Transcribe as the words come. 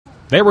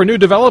There were new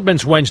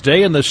developments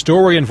Wednesday, and the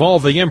story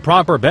involved the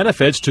improper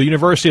benefits to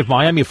University of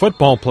Miami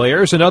football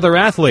players and other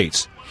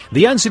athletes.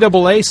 The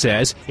NCAA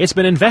says it's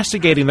been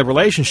investigating the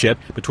relationship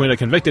between a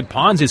convicted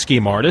Ponzi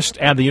scheme artist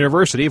and the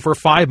university for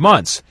 5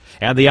 months,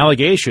 and the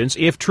allegations,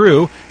 if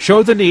true,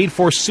 show the need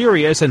for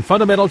serious and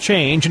fundamental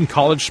change in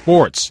college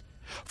sports.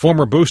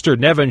 Former booster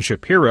Nevin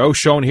Shapiro,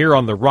 shown here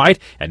on the right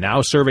and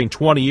now serving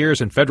 20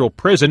 years in federal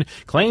prison,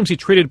 claims he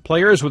treated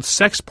players with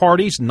sex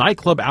parties,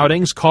 nightclub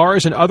outings,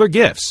 cars, and other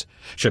gifts.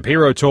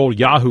 Shapiro told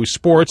Yahoo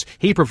Sports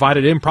he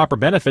provided improper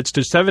benefits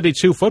to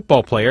 72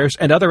 football players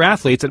and other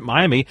athletes at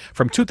Miami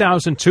from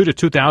 2002 to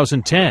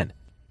 2010.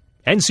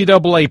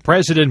 NCAA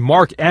President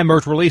Mark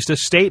Emmert released a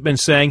statement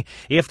saying,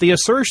 if the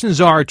assertions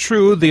are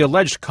true, the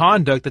alleged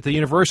conduct at the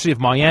University of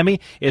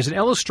Miami is an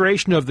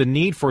illustration of the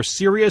need for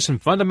serious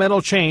and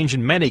fundamental change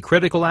in many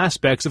critical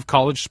aspects of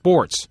college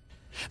sports.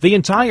 The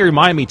entire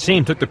Miami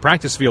team took the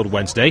practice field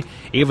Wednesday,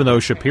 even though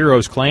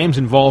Shapiro's claims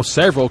involve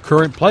several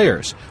current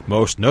players,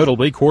 most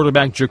notably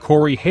quarterback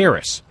Ja'Cory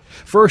Harris.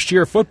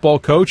 First-year football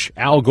coach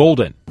Al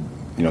Golden.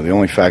 The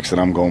only facts that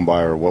I'm going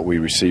by are what we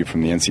received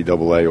from the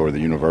NCAA or the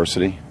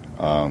university.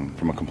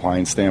 From a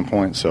compliance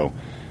standpoint. So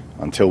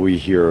until we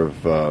hear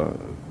of,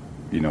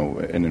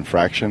 an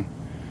infraction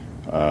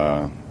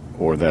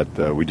or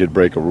that we did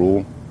break a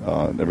rule,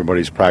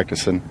 everybody's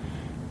practicing.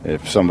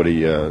 If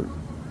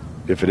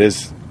it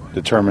is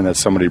determined that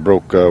somebody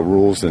broke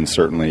rules, then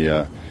certainly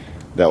that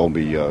will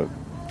be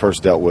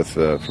first dealt with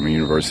from a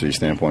university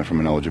standpoint, from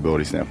an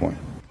eligibility standpoint.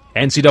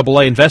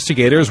 NCAA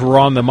investigators were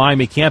on the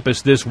Miami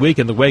campus this week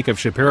in the wake of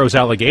Shapiro's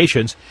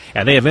allegations,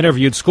 and they have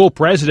interviewed school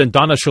president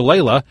Donna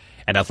Shalala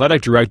and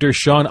athletic director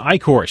Sean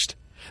Eichhorst.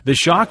 The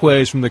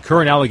shockwaves from the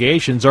current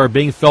allegations are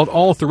being felt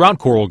all throughout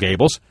Coral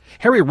Gables.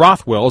 Harry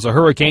Rothwell is a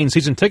Hurricane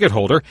season ticket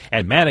holder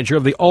and manager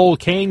of the Old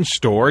Cane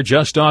store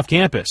just off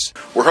campus.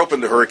 We're hoping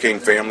the Hurricane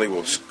family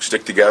will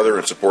stick together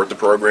and support the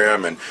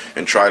program and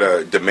try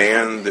to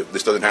demand that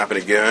this doesn't happen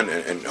again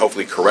and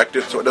hopefully correct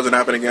it so it doesn't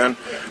happen again.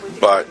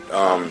 But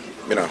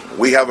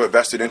we have a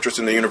vested interest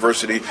in the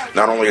university,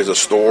 not only as a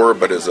store,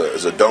 but as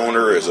a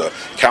donor, as a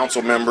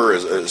council member,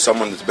 as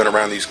someone that's been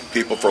around these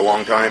people for a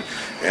long time.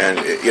 And,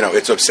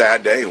 it's a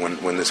sad day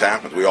when this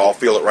happens. We all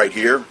feel it right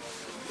here.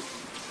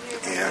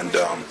 And,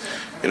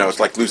 it's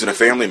like losing a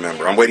family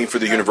member. I'm waiting for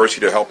the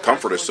university to help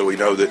comfort us so we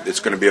know that it's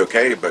going to be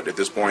okay. But at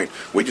this point,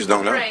 we just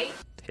don't know.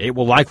 It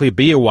will likely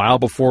be a while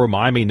before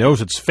Miami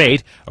knows its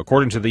fate.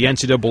 According to the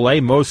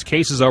NCAA, most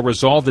cases are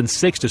resolved in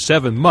 6 to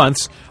 7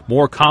 months.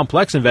 More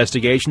complex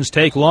investigations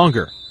take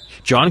longer.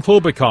 John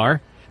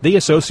Klobuchar, The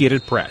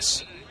Associated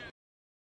Press.